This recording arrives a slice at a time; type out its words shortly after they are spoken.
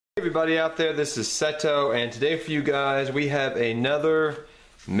Everybody out there, this is Seto, and today for you guys we have another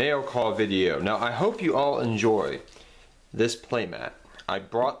mail call video. Now I hope you all enjoy this playmat. I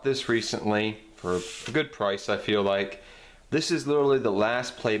bought this recently for a good price. I feel like this is literally the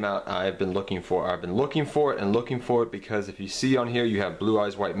last playmat I've been looking for. I've been looking for it and looking for it because if you see on here you have Blue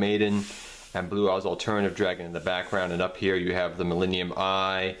Eyes White Maiden and Blue Eyes Alternative Dragon in the background, and up here you have the Millennium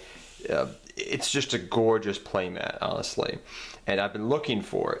Eye. It's just a gorgeous playmat, honestly, and I've been looking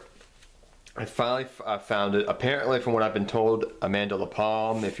for it. I finally found it. Apparently, from what I've been told, Amanda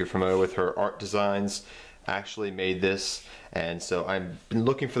LaPalme, if you're familiar with her art designs, actually made this, and so I've been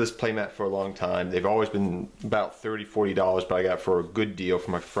looking for this playmat for a long time. They've always been about $30–40, but I got it for a good deal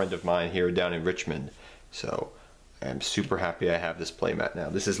from a friend of mine here down in Richmond. So I'm super happy I have this playmat now.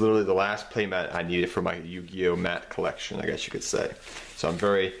 This is literally the last playmat I needed for my Yu-Gi-Oh mat collection, I guess you could say. So I'm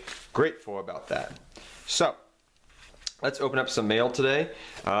very grateful about that. So let's open up some mail today.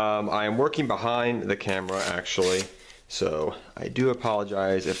 I am working behind the camera actually, so I do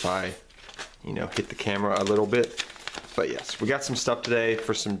apologize if I, hit the camera a little bit. But yes, we got some stuff today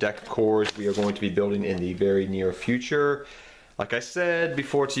for some deck cores we are going to be building in the very near future. Like I said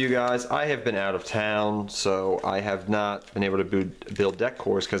before to you guys, I have been out of town, so I have not been able to build deck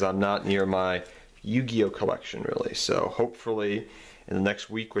cores because I'm not near my Yu-Gi-Oh collection really. So hopefully in the next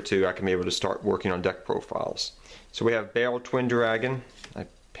week or two I can be able to start working on deck profiles. So we have Barrel Twin Dragon. I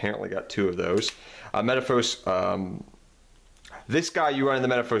apparently got two of those. Metaphos, this guy you run in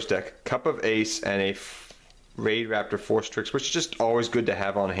the Metaphos deck, Cup of Ace and a Raid Raptor Force Tricks, which is just always good to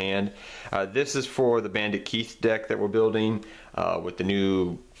have on hand. This is for the Bandit Keith deck that we're building with the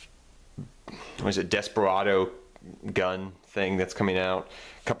new, Desperado gun thing that's coming out.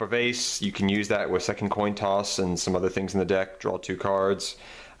 Cup of Ace, you can use that with second coin toss and some other things in the deck, draw 2 cards.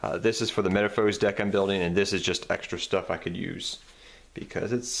 This is for the Metaphos deck I'm building, and this is just extra stuff I could use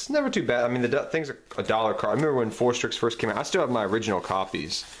because it's never too bad. I mean, the thing's a $1 card. I remember when Force Tricks first came out, I still have my original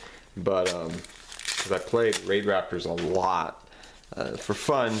copies, but because I played Raid Raptors a lot for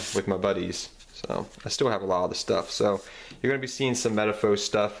fun with my buddies, so I still have a lot of the stuff. So you're going to be seeing some Metaphos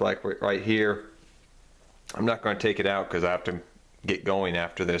stuff like right here. I'm not going to take it out because I have to get going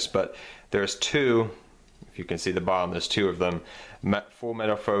after this, but there's two. If you can see the bottom, there's 2 of them. Full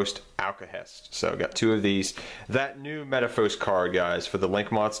Metaphos Alcahest. So got 2 of these. That new Metaphos card, guys, for the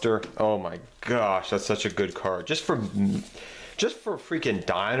Link Monster. Oh my gosh, that's such a good card. Just for freaking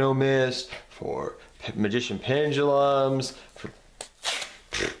Dino Mist, for Magician Pendulums, for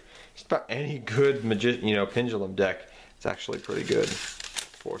just about any good pendulum deck. It's actually pretty good.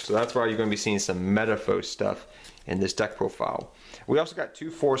 So that's why you're going to be seeing some Metaphos stuff in this deck profile. We also got 2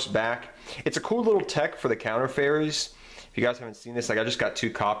 Force back. It's a cool little tech for the counter fairies. If you guys haven't seen this, like I just got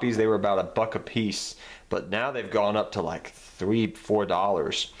 2 copies. They were about $1 a piece, but now they've gone up to like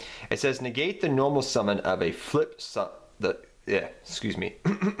 $3–4. It says negate the normal summon of a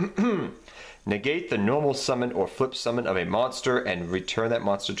negate the normal summon or flip summon of a monster and return that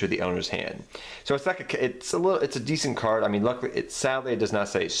monster to the owner's hand. So it's like it's a decent card. I mean, luckily, sadly it does not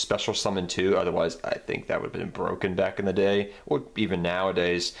say special summon 2. Otherwise, I think that would have been broken back in the day, or even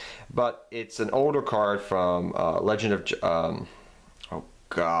nowadays. But it's an older card from Legend of oh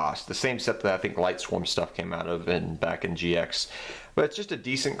gosh, the same set that I think Light Swarm stuff came out of back in GX. But it's just a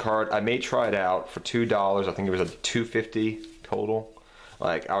decent card. I may try it out for $2. I think it was a $2.50 total.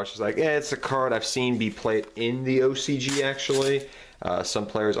 Like, I was just like, yeah, it's a card I've seen be played in the OCG, actually. Some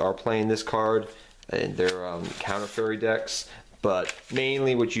players are playing this card in their counter fairy decks, but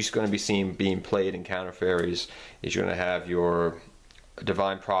mainly what you're going to be seeing being played in counter fairies is you're going to have your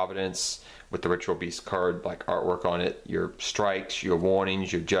Divine Providence with the Ritual Beast card, like artwork on it, your strikes, your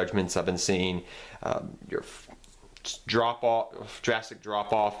warnings, your judgments I've been seeing, your drastic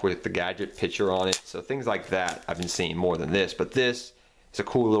drop off with the gadget picture on it. So things like that I've been seeing more than this, but this it's a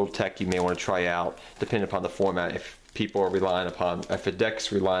cool little tech you may want to try out, depending upon the format. If people are relying upon, if a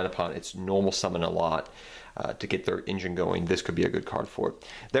deck's relying upon its normal summon a lot to get their engine going, this could be a good card for it.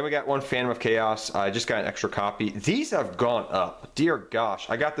 Then we got 1 Phantom of Chaos. I just got an extra copy. These have gone up. Dear gosh,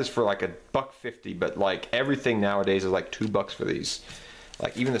 I got this for like $1.50, but like everything nowadays is like $2 for these.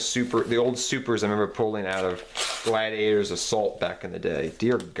 Like even the old supers I remember pulling out of Gladiator's Assault back in the day.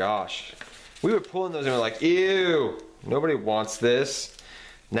 Dear gosh, we were pulling those and we're like, ew, nobody wants this.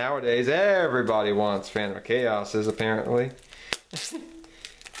 Nowadays, everybody wants Phantom of Chaoses, apparently.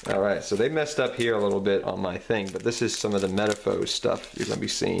 Alright, so they messed up here a little bit on my thing, but this is some of the Metaphos stuff you're going to be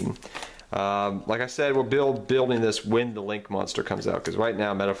seeing. Like I said, we're building this when the Link monster comes out, because right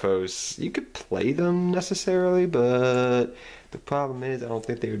now Metaphors, you could play them necessarily, but the problem is I don't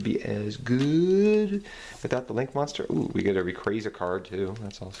think they would be as good without the Link monster. Ooh, we get a Rayquaza card too.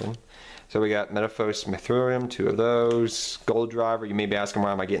 That's awesome. So we got Metaphos, Mithurium, 2 of those. Gold Driver, you may be asking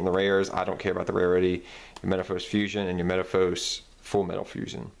why am I getting the rares. I don't care about the rarity. Your Metaphos Fusion and your Metaphos Full Metal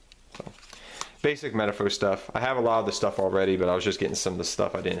Fusion. So, basic Metaphos stuff. I have a lot of the stuff already, but I was just getting some of the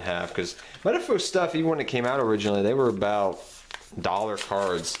stuff I didn't have, because Metaphos stuff, even when it came out originally, they were about dollar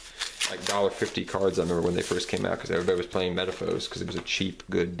cards, like $1.50 cards. I remember when they first came out, because everybody was playing Metaphos because it was a cheap,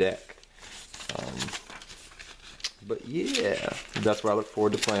 good deck. But yeah, that's what I look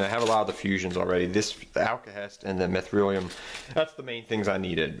forward to playing. I have a lot of the fusions already. The Alcahest and the Mithurium, that's the main things I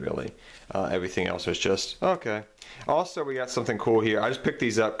needed, really. Everything else was just, okay. Also, we got something cool here. I just picked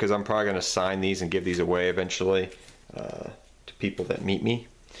these up because I'm probably going to sign these and give these away eventually to people that meet me.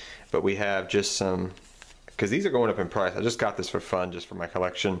 But we have just some, because these are going up in price. I just got this for fun, just for my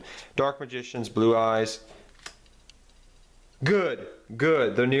collection. Dark Magicians, Blue Eyes. Good,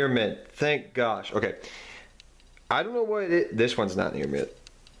 good. They're near mint. Thank gosh. Okay. I don't know what it is. This one's not near mint.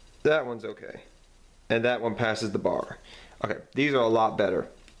 That one's okay. And that one passes the bar. Okay, these are a lot better.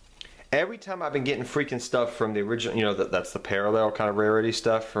 Every time I've been getting freaking stuff from the original, you know, that's the parallel kind of rarity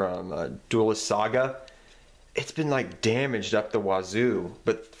stuff from Duelist Saga, it's been like damaged up the wazoo.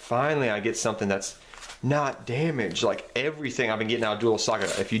 But finally I get something that's not damaged. Like everything I've been getting out of Duelist Saga,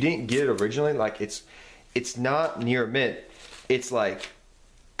 if you didn't get it originally, like it's not near mint. It's like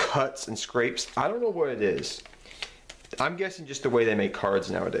cuts and scrapes. I don't know what it is. I'm guessing just the way they make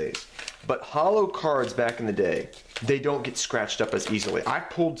cards nowadays. But hollow cards back in the day, they don't get scratched up as easily. I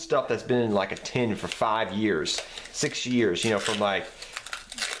pulled stuff that's been in like a tin for 5 years, 6 years, you know, from like,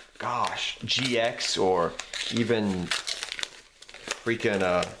 gosh, GX or even freaking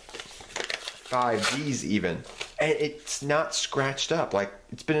 5Gs even. And it's not scratched up. Like,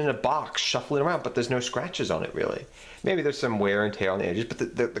 it's been in a box shuffling around, but there's no scratches on it really. Maybe there's some wear and tear on the edges, but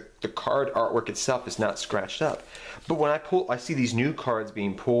the card artwork itself is not scratched up. But when I see these new cards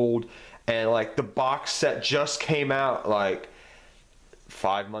being pulled, and like the box set just came out like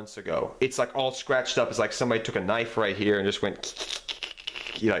 5 months ago. It's like all scratched up. It's like somebody took a knife right here and just went,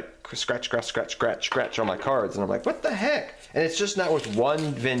 you like scratch, scratch, scratch, scratch, scratch on my cards. And I'm like, what the heck? And it's just not with one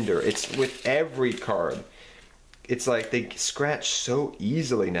vendor. It's with every card. It's like they scratch so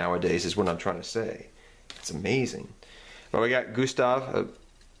easily nowadays is what I'm trying to say. It's amazing. Well, we got Gustav, a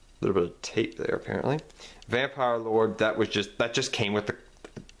little bit of tape there apparently. Vampire Lord, that just came with the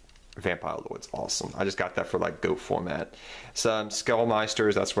Vampire Lord's awesome. I just got that for like GOAT format. Some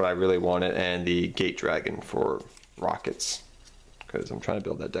Skullmeisters, that's what I really wanted, and the Gate Dragon for Rockets, because I'm trying to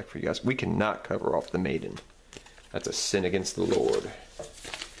build that deck for you guys. We cannot cover off the Maiden. That's a sin against the Lord.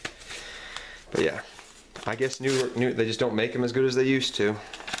 But yeah, I guess new they just don't make them as good as they used to.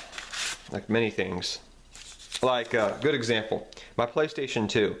 Like many things. Like, good example, my PlayStation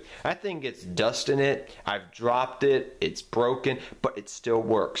 2. That thing gets dust in it, I've dropped it, it's broken, but it still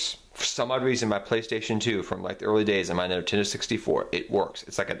works. For some odd reason, my PlayStation 2 from like the early days of my Nintendo 64, it works.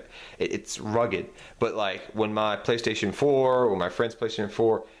 It's like it's rugged. But like when my PlayStation 4, or my friend's PlayStation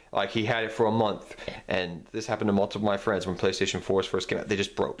 4, like he had it for a month, and this happened to multiple of my friends when PlayStation 4s first came out, they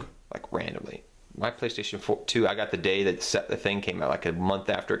just broke, like randomly. My PlayStation 2, I got the day that the thing came out, like a month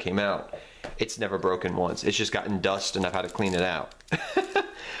after it came out. It's never broken once. It's just gotten dust and I've had to clean it out.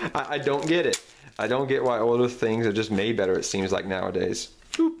 I don't get it. I don't get why older things are just made better, it seems like nowadays.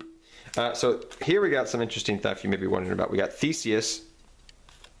 Boop. So here we got some interesting stuff you may be wondering about. We got Theseus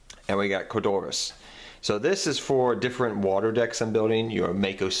and we got Kodorus. So this is for different water decks I'm building. Your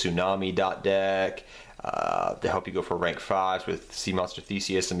Mako Tsunami deck. To help you go for rank 5s with Sea Monster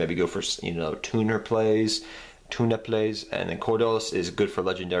Theseus, and maybe go for, you know, tuna plays, and then Kodorus is good for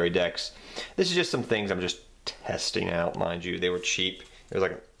legendary decks. This is just some things I'm just testing out, mind you. They were cheap. It was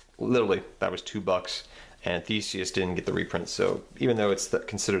like, literally, that was $2, and Theseus didn't get the reprint, so even though it's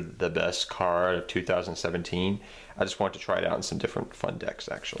considered the best card of 2017, I just wanted to try it out in some different fun decks,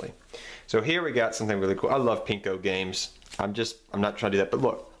 actually. So here we got something really cool. I love Pinko games. I'm not trying to do that, but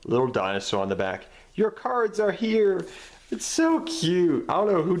look, little dinosaur on the back. Your cards are here. It's so cute. I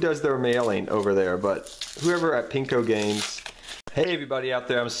don't know who does their mailing over there, but whoever at Pinko Games. Hey everybody out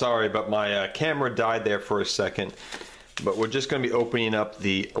there, I'm sorry, but my camera died there for a second. But we're just going to be opening up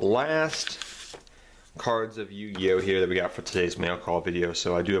the last cards of Yu-Gi-Oh! Here that we got for today's mail call video,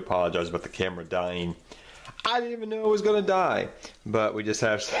 so I do apologize about the camera dying. I didn't even know it was going to die, but we just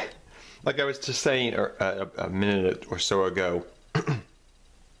have, like I was just saying a minute or so ago,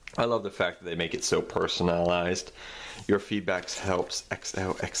 I love the fact that they make it so personalized. Your feedback helps.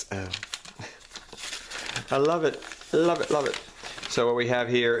 XOXO. I love it. Love it, love it. So what we have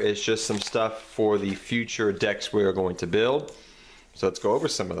here is just some stuff for the future decks we are going to build. So let's go over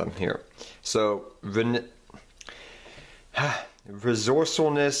some of them here. So,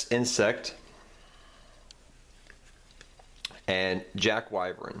 Resourcefulness Insect and Jack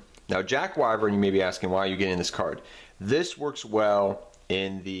Wyvern. Now Jack Wyvern, you may be asking, why are you getting this card? This works well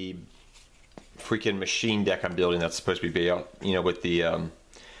in the freaking machine deck I'm building that's supposed to be, you know, with the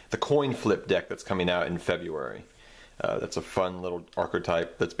coin flip deck that's coming out in February. That's a fun little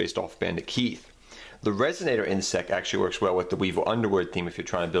archetype that's based off Bandit Keith. The Resonator Insect actually works well with the Weevil Underwood theme if you're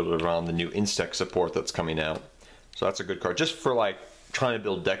trying to build it around the new insect support that's coming out. So that's a good card, just for like trying to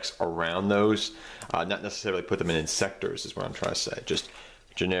build decks around those, not necessarily put them in sectors is what I'm trying to say, just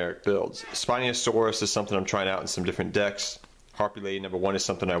generic builds. Spinosaurus is something I'm trying out in some different decks. Harpy Lady #1 is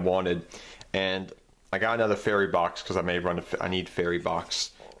something I wanted, and I got another fairy box because I need fairy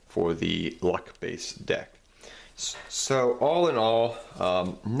box for the luck based deck. So all in all,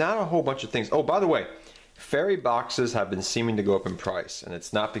 not a whole bunch of things. Oh, by the way, fairy boxes have been seeming to go up in price, and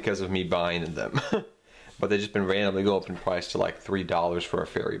it's not because of me buying them, but they've just been randomly going up in price to like $3 for a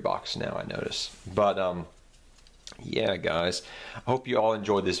fairy box now, I notice. But yeah, guys, I hope you all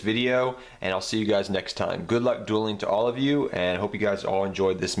enjoyed this video, and I'll see you guys next time. Good luck dueling to all of you, and I hope you guys all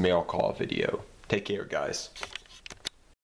enjoyed this mail call video. Take care, guys.